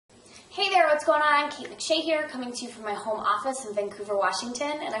Hey there, what's going on? Kate McShay here, coming to you from my home office in Vancouver,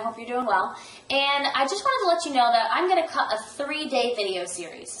 Washington, and I hope you're doing well. And I just wanted to let you know that I'm going to cut a 3-day video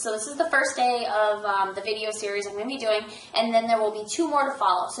series. So this is the first day of the video series I'm going to be doing, and then there will be 2 more to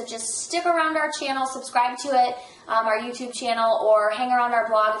follow. So just stick around our channel, subscribe to it, our YouTube channel, or hang around our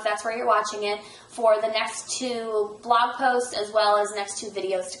blog if that's where you're watching it, for the next 2 blog posts as well as next 2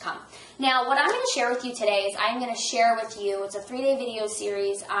 videos to come. Now, what I'm going to share with you today is I'm going to share with you, it's a 3-day video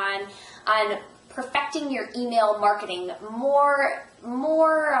series on perfecting your email marketing,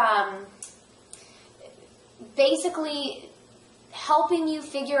 basically helping you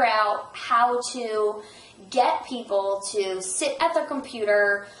figure out how to get people to sit at their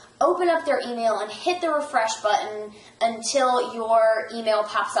computer, open up their email, and hit the refresh button until your email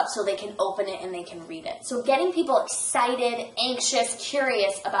pops up so they can open it and they can read it. So getting people excited, anxious,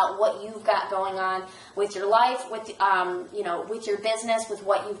 curious about what you've got going on with your life, with with your business, with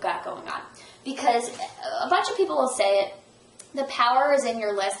what you've got going on. Because a bunch of people will say it, the power is in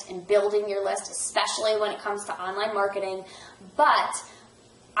your list and building your list, especially when it comes to online marketing. But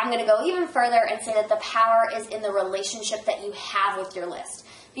I'm going to go even further and say that the power is in the relationship that you have with your list.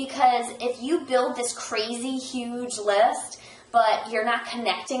 Because if you build this crazy, huge list, but you're not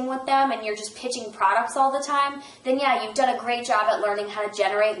connecting with them and you're just pitching products all the time, then yeah, you've done a great job at learning how to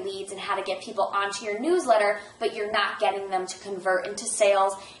generate leads and how to get people onto your newsletter, but you're not getting them to convert into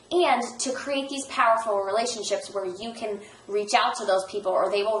sales and to create these powerful relationships where you can reach out to those people or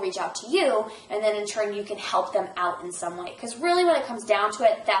they will reach out to you, and then in turn you can help them out in some way. Because really when it comes down to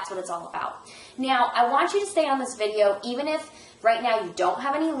it, that's what it's all about. Now, I want you to stay on this video even if right now you don't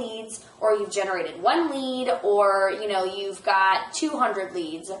have any leads, or you've generated 1 lead, or you've got 200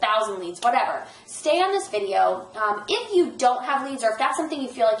 leads, 1,000 leads, whatever. Stay on this video. If you don't have leads, or if that's something you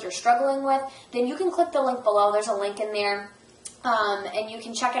feel like you're struggling with, then you can click the link below. There's a link in there. And you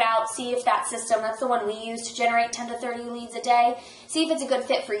can check it out, see if that system, that's the one we use to generate 10 to 30 leads a day. See if it's a good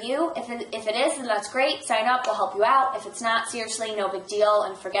fit for you. If it is, then that's great. Sign up, we'll help you out. If it's not, seriously, no big deal,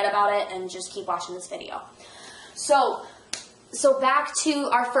 and forget about it and just keep watching this video. So back to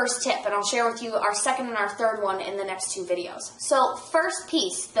our first tip, and I'll share with you our second and our third one in the next 2 videos. So first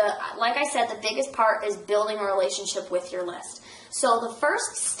piece, like I said, the biggest part is building a relationship with your list. So the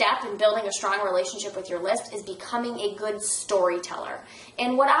first step in building a strong relationship with your list is becoming a good storyteller.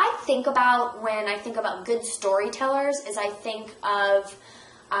 And what I think about when I think about good storytellers is I think of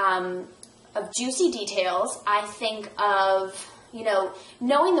juicy details. I think of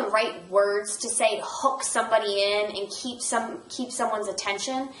knowing the right words to say to hook somebody in and keep someone's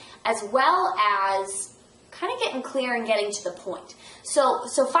attention, as well as kind of getting clear and getting to the point. So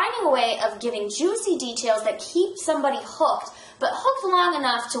finding a way of giving juicy details that keep somebody hooked, but hooked long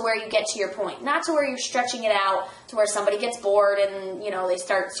enough to where you get to your point, not to where you're stretching it out to where somebody gets bored and they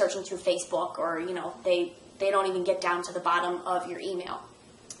start searching through Facebook, or they don't even get down to the bottom of your email.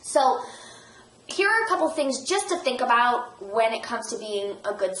 So here are a couple things just to think about when it comes to being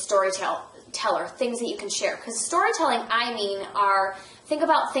a good storyteller, things that you can share. Because storytelling, think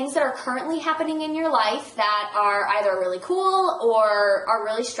about things that are currently happening in your life that are either really cool or are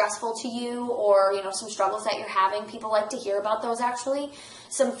really stressful to you, or some struggles that you're having. People like to hear about those, actually.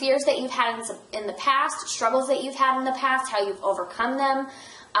 Some fears that you've had in the past, struggles that you've had in the past, how you've overcome them.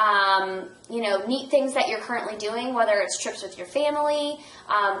 Neat things that you're currently doing, whether it's trips with your family,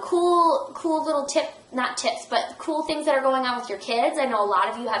 cool little not tips, but cool things that are going on with your kids. I know a lot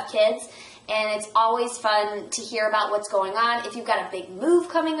of you have kids, and it's always fun to hear about what's going on. If you've got a big move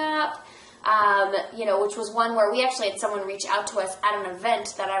coming up, which was one where we actually had someone reach out to us at an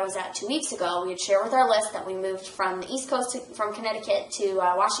event that I was at 2 weeks ago. We had shared with our list that we moved from the East Coast, from Connecticut to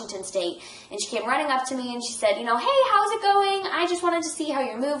Washington State, and she came running up to me and she said, hey, how's it going? I just wanted to see how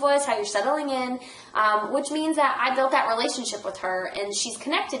your move was, how you're settling in, which means that I built that relationship with her, and she's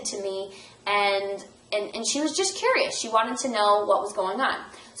connected to me, and she was just curious. She wanted to know what was going on.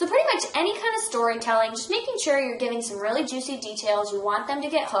 So pretty much any kind of storytelling, just making sure you're giving some really juicy details. You want them to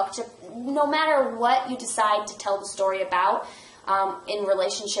get hooked, no matter what you decide to tell the story about in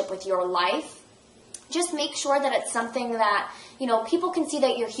relationship with your life. Just make sure that it's something that, people can see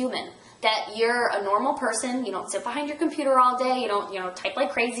that you're human, that you're a normal person. You don't sit behind your computer all day. You don't, type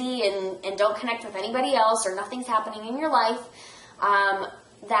like crazy and don't connect with anybody else, or nothing's happening in your life.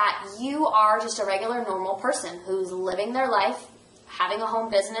 That you are just a regular, normal person who's living their life, having a home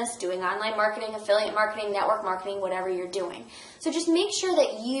business, doing online marketing, affiliate marketing, network marketing, whatever you're doing. So just make sure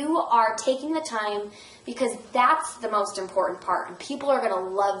that you are taking the time, because that's the most important part. And people are going to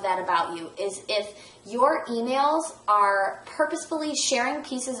love that about you, is if your emails are purposefully sharing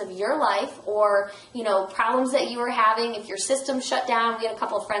pieces of your life or, you know, problems that you were having. If your system shut down, we had a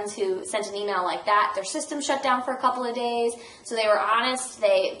couple of friends who sent an email like that. Their system shut down for a couple of days. So they were honest.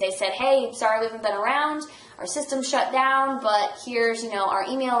 They said, hey, sorry we haven't been around. Our system shut down, but here's, you know, our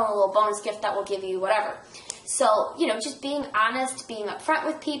email and a little bonus gift that we'll give you, whatever. So, you know, just being honest, being upfront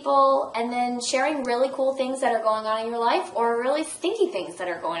with people, and then sharing really cool things that are going on in your life or really stinky things that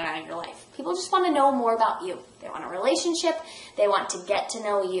are going on in your life. People just want to know more about you. They want a relationship. They want to get to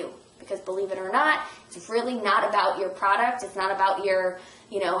know you. Because believe it or not, it's really not about your product. It's not about your,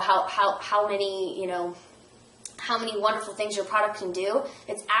 you know, how many, you know, how many wonderful things your product can do.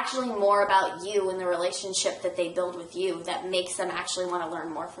 It's actually more about you and the relationship that they build with you that makes them actually want to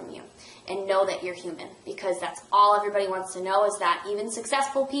learn more from you and know that you're human, because that's all everybody wants to know, is that even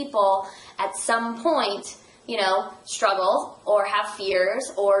successful people at some point, you know, struggle or have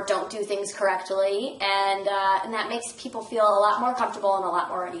fears or don't do things correctly, and that makes people feel a lot more comfortable and a lot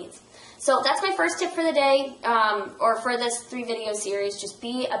more at ease. So that's my first tip for the day, or for this 3-video series. Just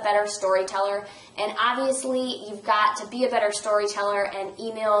be a better storyteller. And obviously, you've got to be a better storyteller and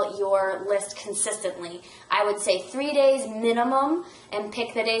email your list consistently. I would say 3 days minimum, and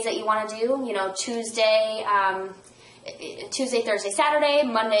pick the days that you want to do. You know, Tuesday, Thursday, Saturday,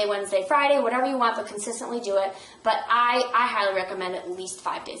 Monday, Wednesday, Friday, whatever you want, but consistently do it. But I highly recommend at least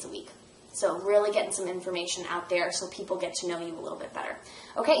 5 days a week. So really getting some information out there so people get to know you a little bit better.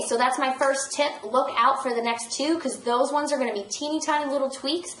 Okay, so that's my first tip. Look out for the next 2, because those ones are going to be teeny tiny little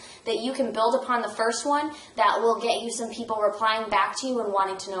tweaks that you can build upon the first one that will get you some people replying back to you and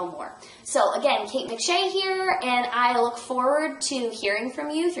wanting to know more. So again, Kate McShay here, and I look forward to hearing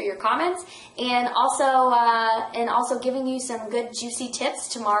from you through your comments, and also giving you some good juicy tips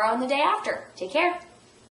tomorrow and the day after. Take care.